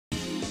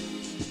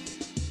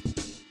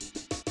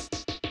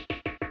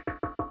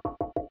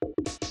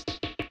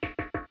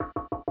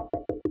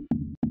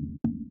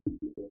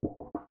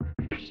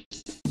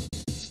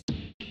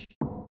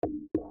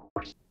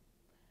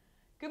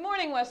Good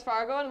morning, West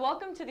Fargo, and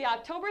welcome to the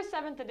October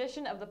 7th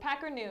edition of the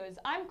Packer News.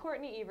 I'm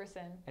Courtney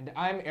Everson. And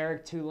I'm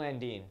Eric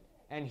Tulandine,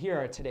 and here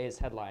are today's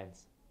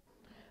headlines.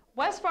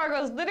 West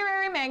Fargo's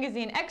literary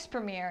magazine, X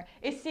Premier,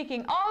 is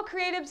seeking all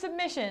creative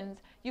submissions.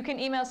 You can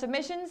email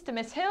submissions to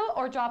Miss Hill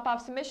or drop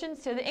off submissions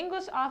to the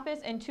English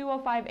office in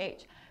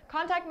 205H.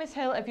 Contact Miss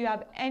Hill if you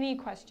have any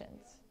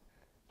questions.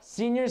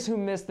 Seniors who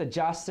missed the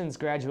Jostens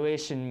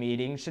graduation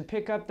meeting should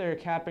pick up their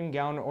cap and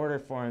gown order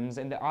forms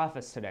in the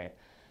office today.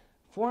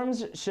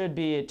 Forms should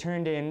be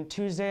turned in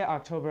Tuesday,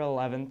 October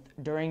 11th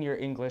during your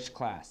English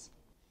class.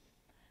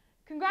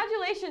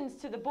 Congratulations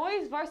to the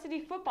boys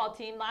varsity football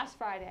team last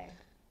Friday.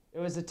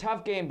 It was a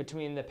tough game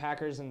between the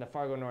Packers and the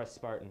Fargo North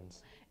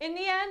Spartans. In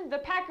the end, the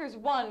Packers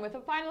won with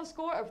a final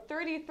score of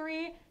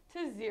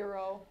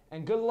 33-0.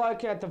 And good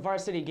luck at the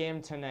varsity game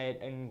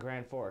tonight in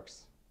Grand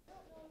Forks.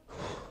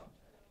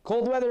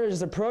 Cold weather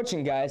is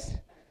approaching, guys.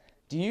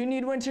 Do you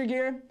need winter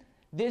gear?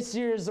 This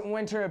year's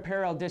winter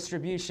apparel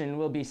distribution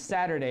will be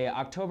Saturday,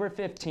 October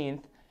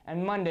 15th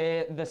and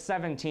Monday, the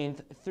 17th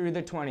through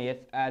the 20th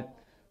at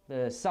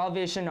the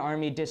Salvation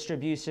Army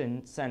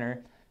Distribution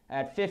Center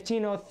at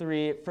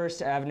 1503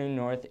 First Avenue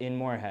North in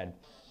Moorhead.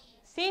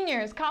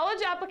 Seniors,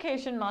 College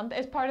Application Month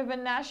is part of a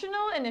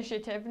national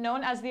initiative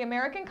known as the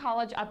American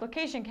College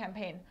Application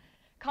Campaign.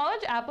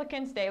 College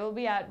Applicants Day will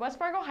be at West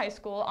Fargo High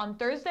School on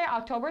Thursday,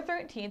 October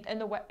 13th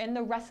in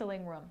the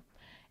wrestling room.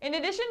 In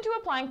addition to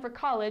applying for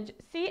college,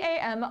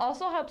 CAM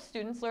also helps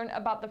students learn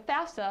about the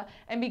FAFSA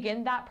and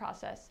begin that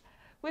process.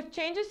 With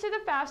changes to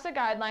the FAFSA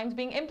guidelines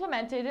being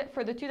implemented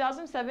for the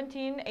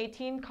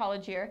 2017-18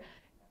 college year,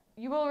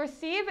 you will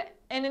receive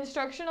an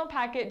instructional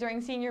packet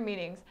during senior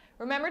meetings.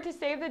 Remember to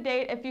save the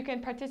date. If you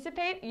can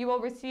participate, you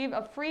will receive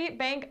a free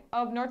Bank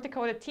of North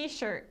Dakota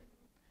t-shirt.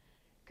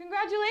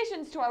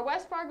 Congratulations to our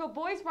West Fargo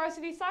boys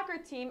varsity soccer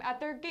team at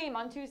their game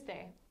on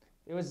Tuesday.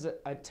 It was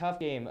a tough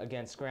game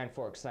against Grand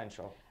Forks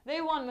Central.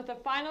 They won with a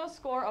final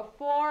score of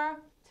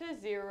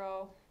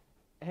 4-0.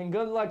 And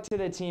good luck to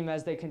the team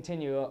as they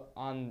continue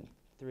on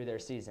through their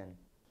season.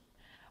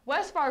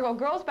 West Fargo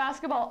Girls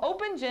Basketball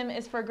Open Gym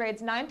is for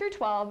grades 9 through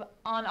 12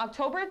 on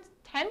October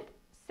 10th,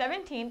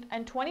 17th,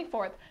 and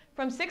 24th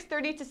from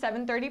 6:30 to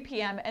 7:30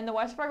 p.m. in the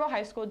West Fargo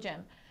High School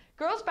gym.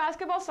 Girls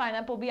basketball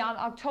sign-up will be on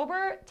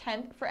October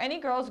 10th for any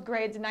girls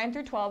grades 9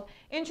 through 12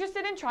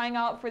 interested in trying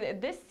out for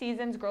this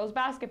season's girls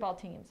basketball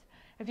teams.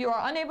 If you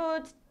are unable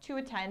to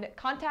attend,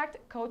 contact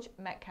Coach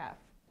Metcalf.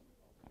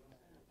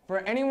 For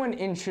anyone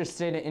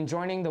interested in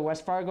joining the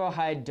West Fargo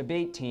High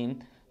debate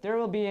team, there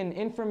will be an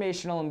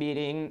informational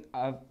meeting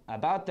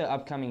about the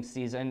upcoming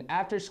season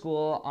after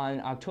school on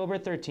October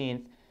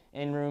 13th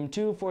in room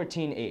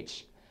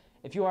 214H.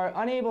 If you are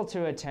unable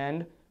to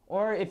attend,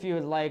 or if you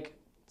would like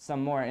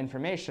some more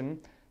information,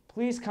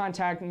 please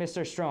contact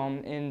Mr.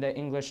 Strom in the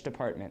English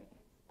department.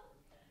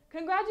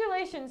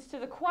 Congratulations to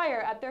the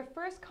choir at their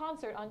first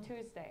concert on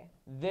Tuesday.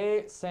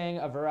 They sang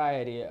a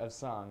variety of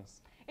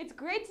songs. It's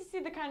great to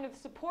see the kind of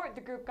support the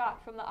group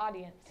got from the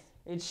audience.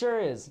 It sure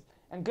is,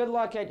 and good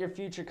luck at your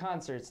future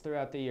concerts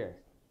throughout the year.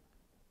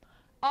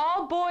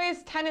 All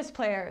boys tennis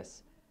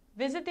players.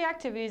 Visit the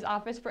activities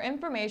office for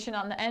information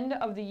on the end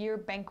of the year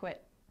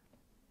banquet.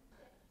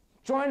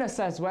 Join us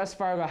as West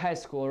Fargo High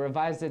School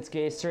revised its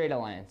Gay Straight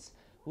Alliance.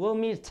 We'll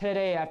meet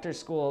today after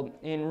school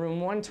in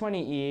room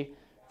 120E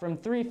from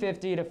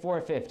 3:50 to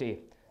 4:50,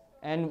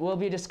 and we'll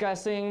be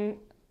discussing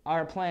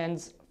our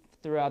plans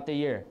throughout the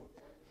year.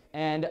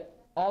 And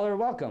all are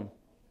welcome.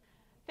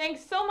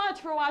 Thanks so much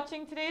for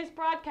watching today's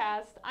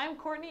broadcast. I'm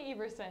Courtney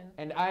Everson.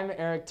 And I'm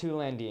Eric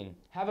Tulandine.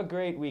 Have a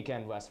great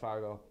weekend, West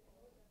Fargo.